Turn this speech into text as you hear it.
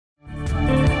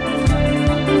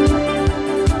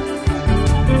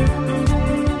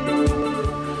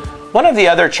One of the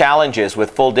other challenges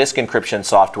with full disk encryption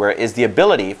software is the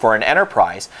ability for an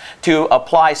enterprise to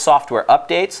apply software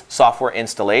updates, software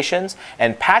installations,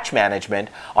 and patch management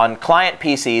on client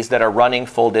PCs that are running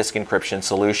full disk encryption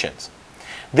solutions.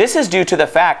 This is due to the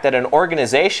fact that an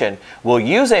organization will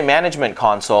use a management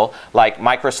console like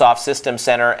Microsoft System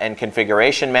Center and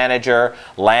Configuration Manager,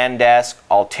 LANdesk,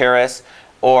 Altiris,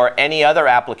 or any other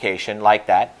application like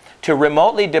that to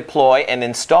remotely deploy and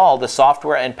install the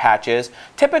software and patches,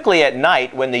 typically at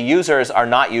night when the users are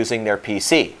not using their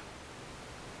PC.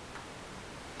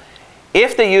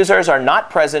 If the users are not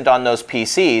present on those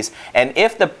PCs, and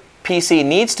if the PC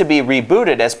needs to be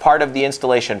rebooted as part of the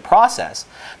installation process,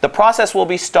 the process will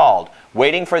be stalled,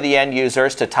 waiting for the end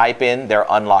users to type in their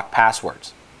unlocked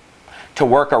passwords. To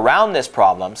work around this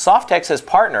problem, Softex has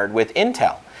partnered with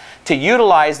Intel to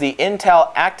utilize the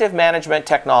Intel Active Management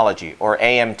Technology, or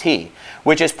AMT,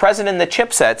 which is present in the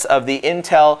chipsets of the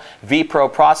Intel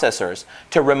vPro processors,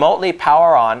 to remotely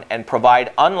power on and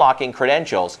provide unlocking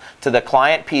credentials to the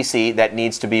client PC that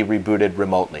needs to be rebooted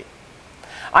remotely.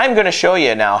 I'm going to show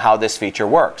you now how this feature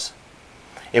works.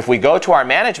 If we go to our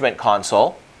management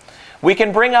console, we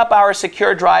can bring up our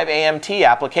SecureDrive AMT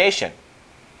application.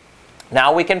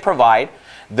 Now we can provide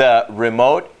the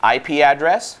remote IP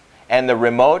address and the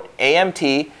remote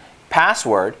AMT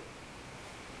password,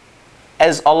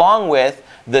 along with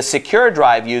the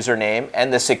SecureDrive username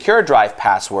and the SecureDrive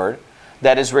password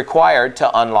that is required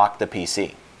to unlock the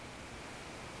PC.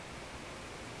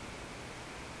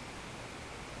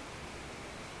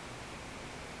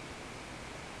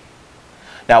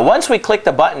 Now, once we click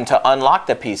the button to unlock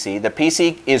the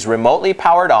PC is remotely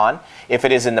powered on if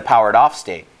it is in the powered off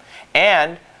state.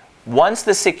 And once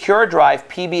the SecureDrive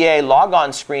PBA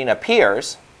logon screen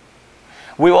appears,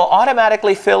 we will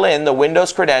automatically fill in the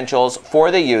Windows credentials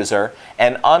for the user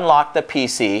and unlock the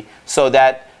PC so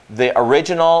that the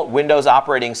original Windows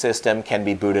operating system can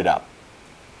be booted up.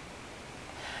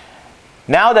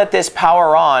 Now that this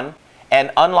power on and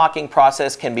unlocking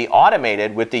process can be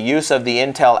automated with the use of the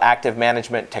Intel Active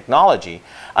Management technology,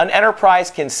 an enterprise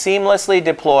can seamlessly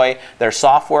deploy their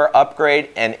software upgrade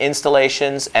and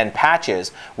installations and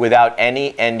patches without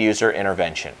any end-user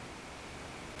intervention.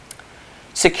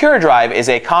 SecureDrive is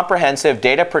a comprehensive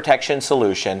data protection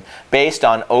solution based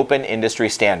on open industry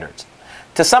standards.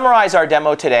 To summarize our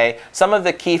demo today, some of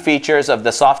the key features of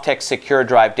the Softex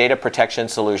SecureDrive data protection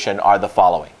solution are the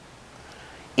following: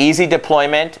 easy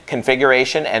deployment,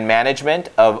 configuration, and management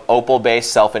of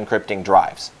Opal-based self-encrypting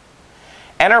drives.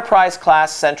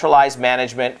 Enterprise-class centralized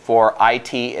management for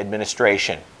IT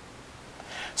administration.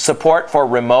 Support for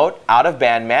remote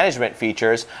out-of-band management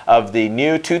features of the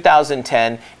new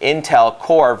 2010 Intel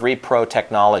Core vPro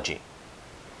technology.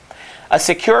 A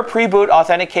secure pre-boot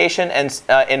authentication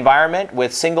environment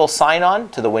with single sign-on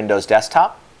to the Windows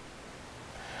desktop.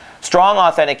 Strong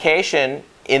authentication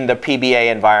in the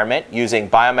PBA environment using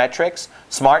biometrics,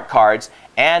 smart cards,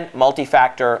 and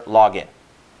multi-factor login.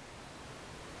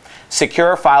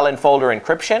 Secure file and folder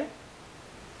encryption.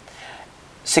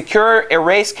 Secure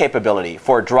erase capability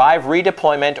for drive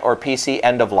redeployment or PC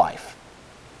end of life.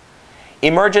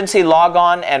 Emergency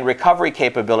logon and recovery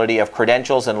capability of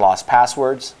credentials and lost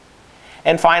passwords.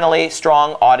 And finally,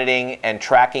 strong auditing and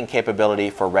tracking capability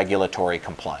for regulatory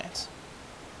compliance.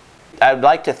 I'd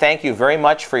like to thank you very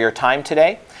much for your time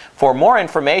today. For more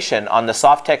information on the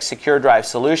Softex SecureDrive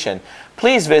solution,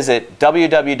 please visit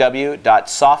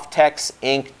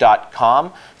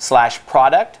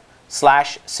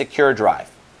www.softexinc.com/product/SecureDrive.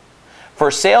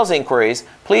 For sales inquiries,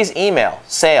 please email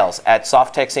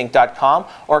sales@softexinc.com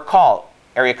or call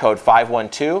area code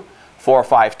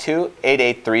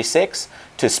 512-452-8836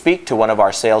 to speak to one of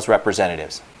our sales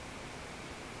representatives.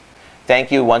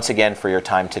 Thank you once again for your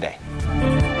time today.